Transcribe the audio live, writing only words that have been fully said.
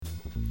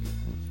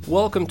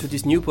Welcome to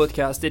this new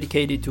podcast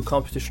dedicated to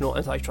computational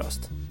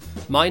antitrust.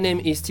 My name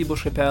is Thibaut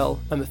Schrepel.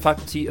 I'm a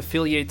faculty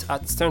affiliate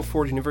at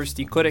Stanford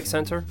University Codex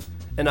Center,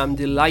 and I'm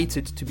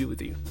delighted to be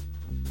with you.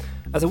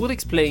 As I will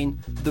explain,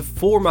 the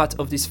format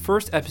of this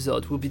first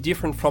episode will be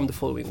different from the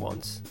following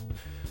ones.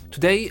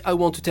 Today, I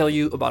want to tell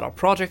you about our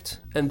project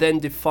and then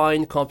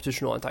define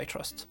computational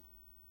antitrust.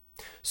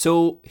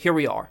 So here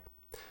we are.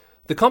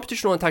 The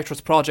Computational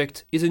Antitrust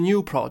Project is a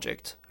new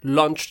project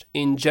launched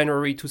in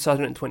January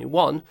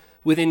 2021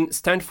 within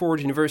Stanford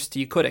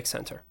University Codex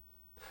Center.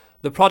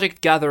 The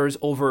project gathers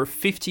over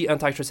 50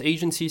 antitrust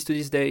agencies to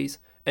these days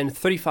and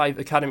 35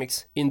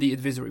 academics in the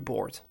advisory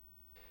board.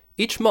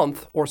 Each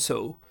month or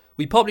so,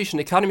 we publish an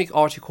academic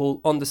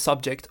article on the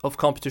subject of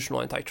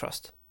computational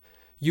antitrust.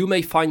 You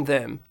may find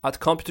them at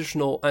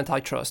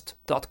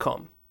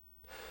computationalantitrust.com.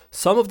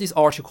 Some of these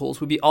articles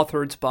will be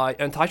authored by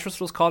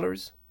antitrust law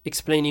scholars,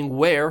 explaining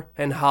where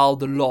and how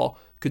the law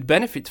could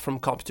benefit from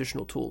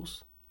computational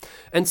tools,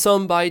 and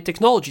some by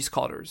technology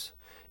scholars,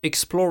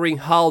 exploring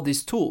how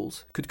these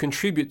tools could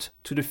contribute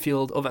to the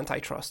field of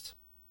antitrust.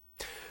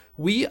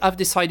 We have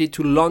decided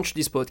to launch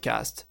this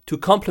podcast to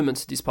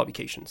complement these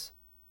publications.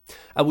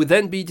 I will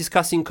then be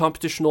discussing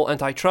computational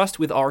antitrust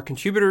with our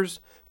contributors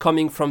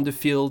coming from the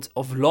field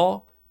of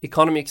law,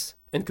 economics,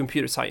 and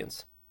computer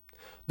science.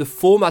 The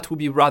format will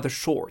be rather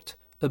short,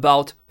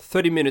 about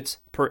 30 minutes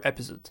per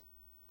episode.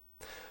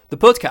 The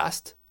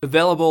podcast,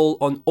 available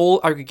on all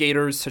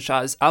aggregators such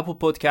as Apple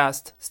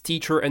Podcast,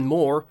 Stitcher, and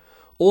more,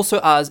 also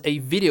has a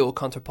video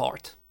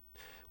counterpart.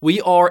 We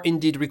are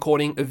indeed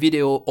recording a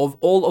video of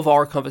all of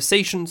our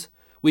conversations,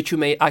 which you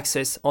may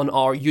access on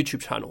our YouTube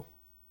channel.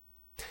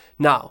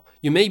 Now,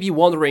 you may be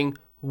wondering,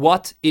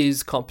 what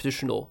is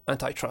computational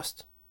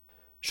antitrust?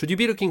 Should you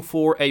be looking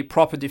for a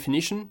proper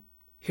definition?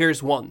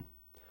 Here's one.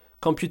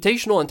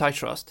 Computational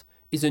antitrust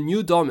is a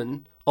new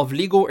domain of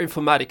legal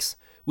informatics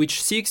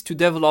which seeks to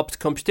develop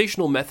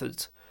computational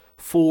methods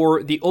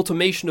for the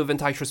automation of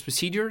antitrust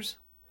procedures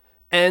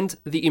and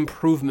the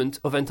improvement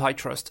of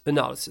antitrust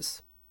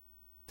analysis.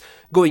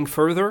 Going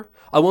further,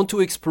 I want to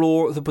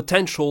explore the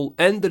potential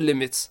and the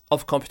limits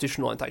of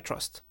computational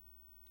antitrust.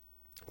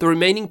 The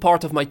remaining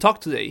part of my talk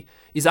today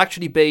is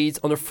actually based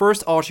on the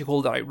first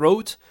article that I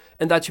wrote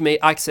and that you may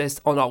access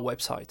on our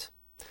website.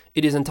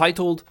 It is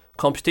entitled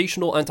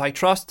Computational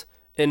Antitrust: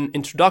 An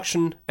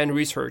Introduction and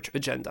Research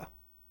Agenda.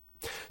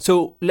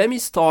 So let me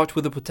start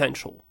with the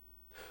potential.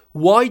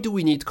 Why do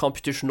we need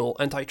computational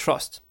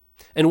antitrust?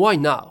 And why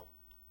now?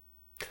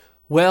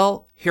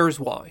 Well, here's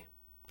why.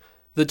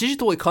 The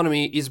digital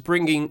economy is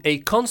bringing a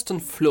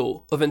constant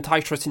flow of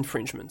antitrust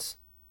infringements.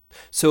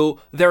 So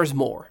there's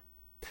more.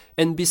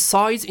 And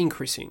besides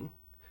increasing,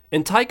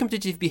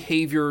 anti-competitive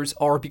behaviors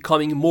are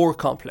becoming more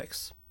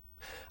complex.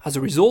 As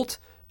a result,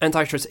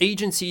 antitrust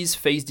agencies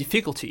face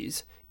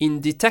difficulties in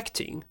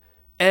detecting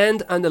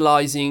and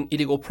analyzing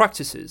illegal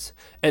practices,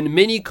 and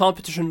many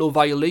computational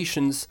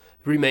violations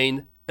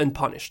remain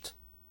unpunished.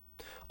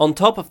 On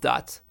top of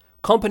that,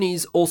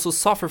 companies also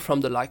suffer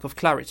from the lack of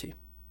clarity.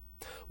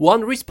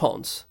 One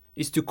response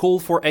is to call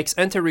for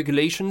ex-ante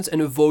regulations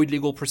and avoid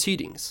legal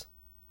proceedings.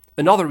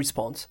 Another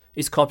response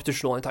is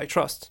computational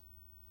antitrust.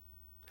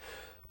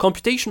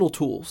 Computational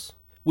tools,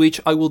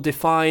 which I will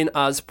define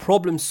as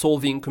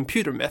problem-solving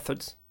computer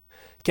methods,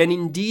 can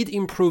indeed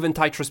improve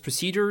antitrust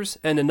procedures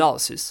and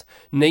analysis,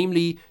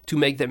 namely to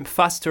make them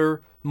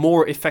faster,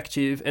 more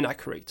effective, and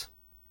accurate.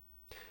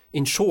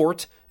 In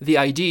short, the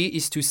idea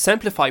is to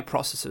simplify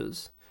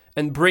processes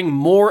and bring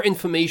more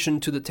information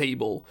to the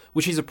table,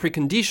 which is a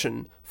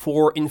precondition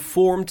for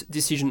informed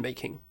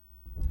decision-making.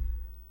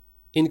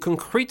 In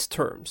concrete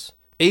terms,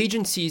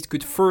 agencies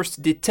could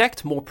first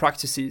detect more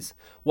practices,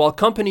 while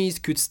companies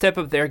could step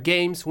up their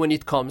games when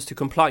it comes to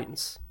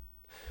compliance.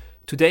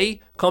 Today,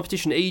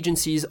 competition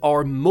agencies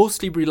are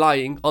mostly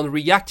relying on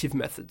reactive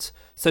methods,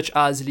 such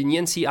as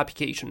leniency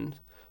applications,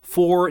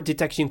 for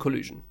detecting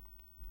collusion.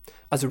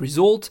 As a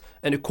result,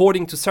 and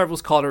according to several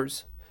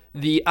scholars,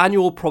 the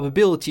annual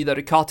probability that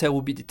a cartel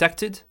will be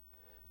detected,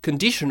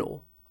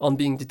 conditional on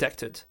being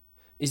detected,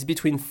 is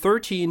between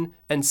 13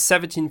 and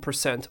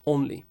 17%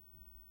 only.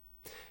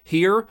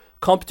 Here,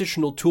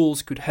 computational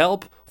tools could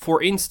help,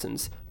 for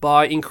instance,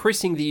 by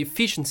increasing the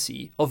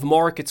efficiency of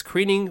market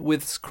screening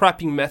with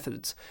scrapping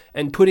methods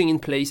and putting in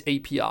place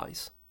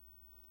APIs.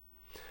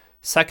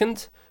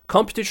 Second,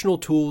 computational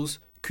tools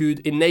could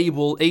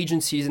enable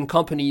agencies and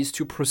companies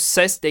to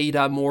process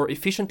data more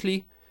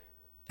efficiently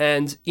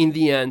and, in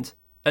the end,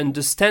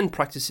 understand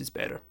practices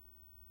better.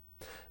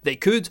 They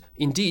could,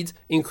 indeed,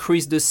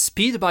 increase the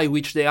speed by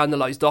which they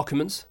analyze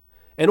documents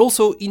and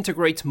also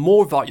integrate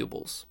more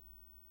variables.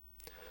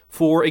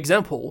 For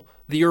example,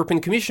 the European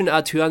Commission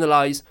had to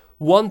analyze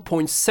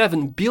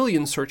 1.7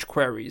 billion search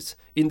queries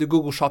in the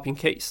Google Shopping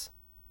case.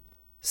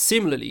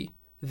 Similarly,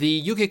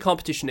 the UK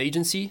Competition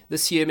Agency, the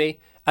CMA,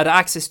 had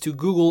access to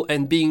Google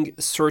and Bing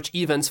search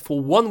events for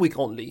 1 week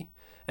only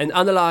and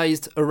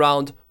analyzed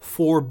around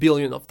 4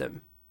 billion of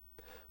them.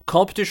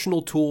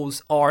 Computational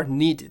tools are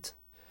needed.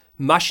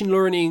 Machine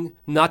learning,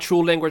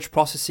 natural language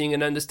processing,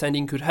 and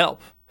understanding could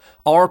help.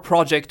 our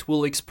project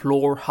will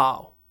explore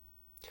how.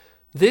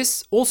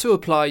 This also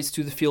applies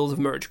to the field of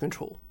merger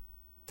control.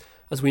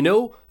 As we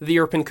know, the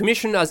European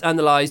Commission has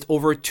analyzed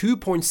over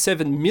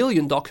 2.7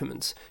 million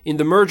documents in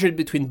the merger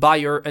between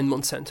Bayer and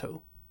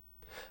Monsanto.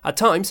 At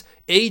times,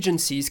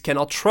 agencies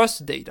cannot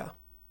trust data.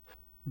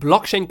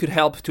 Blockchain could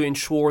help to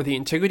ensure the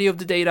integrity of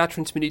the data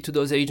transmitted to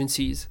those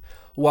agencies,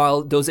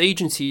 while those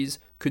agencies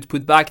could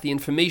put back the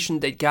information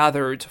they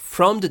gathered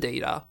from the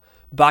data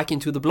back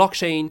into the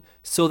blockchain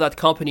so that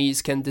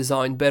companies can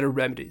design better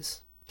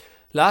remedies.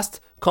 Last,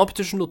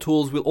 computational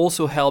tools will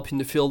also help in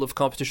the field of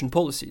competition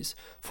policies,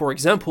 for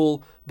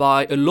example,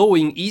 by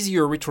allowing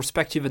easier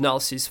retrospective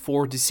analysis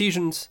for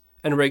decisions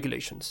and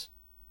regulations.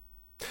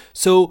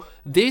 So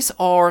these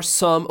are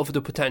some of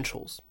the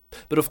potentials.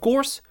 But of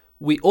course,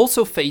 we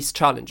also face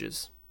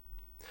challenges.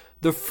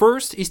 The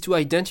first is to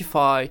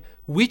identify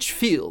which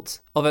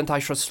fields of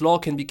antitrust law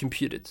can be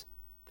computed.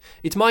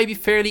 It might be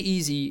fairly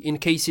easy in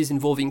cases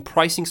involving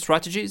pricing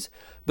strategies,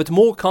 but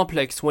more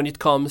complex when it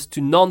comes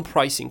to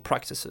non-pricing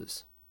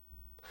practices.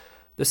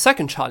 The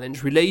second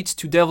challenge relates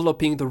to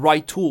developing the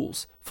right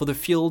tools for the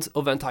field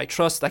of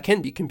antitrust that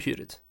can be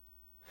computed.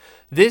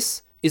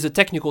 This is a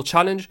technical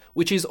challenge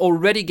which is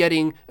already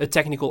getting a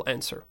technical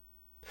answer.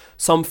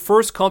 Some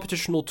first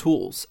computational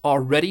tools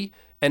are ready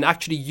and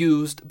actually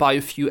used by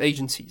a few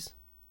agencies.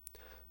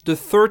 The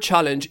third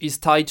challenge is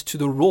tied to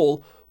the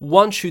role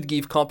one should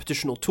give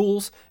computational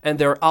tools and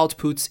their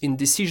outputs in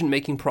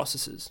decision-making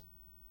processes.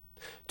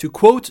 To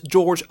quote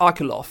George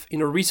Akerlof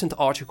in a recent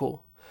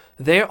article,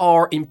 there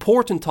are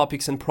important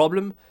topics and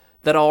problems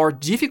that are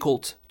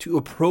difficult to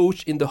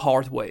approach in the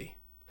hard way.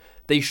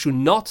 They should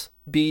not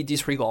be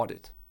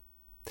disregarded.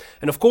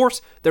 And of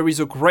course, there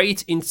is a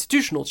great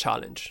institutional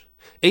challenge.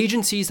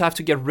 Agencies have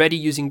to get ready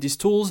using these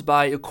tools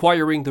by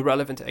acquiring the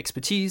relevant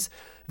expertise.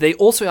 They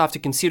also have to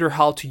consider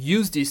how to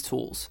use these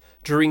tools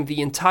during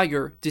the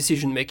entire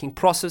decision-making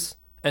process,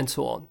 and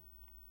so on.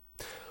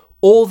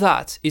 All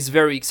that is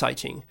very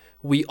exciting.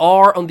 We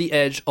are on the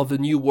edge of the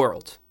new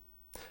world.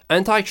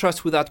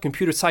 Antitrust without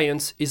computer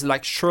science is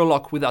like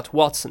Sherlock without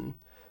Watson,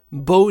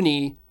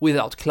 Boney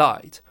without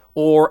Clyde,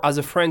 or as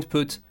a friend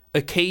put,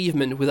 a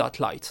caveman without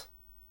light.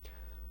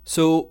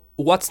 So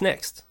what's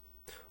next?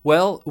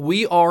 Well,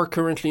 we are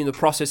currently in the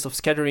process of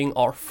scheduling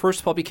our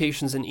first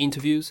publications and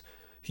interviews.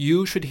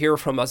 You should hear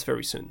from us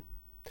very soon.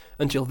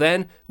 Until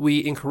then,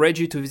 we encourage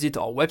you to visit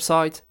our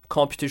website,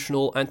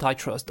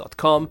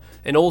 computationalantitrust.com,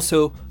 and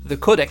also the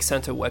Codex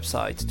Center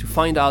website to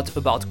find out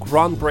about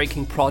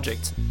groundbreaking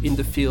projects in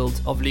the field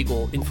of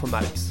legal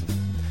informatics.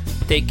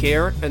 Take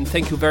care, and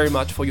thank you very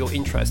much for your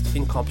interest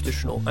in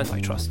computational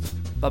antitrust.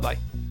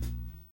 Bye-bye.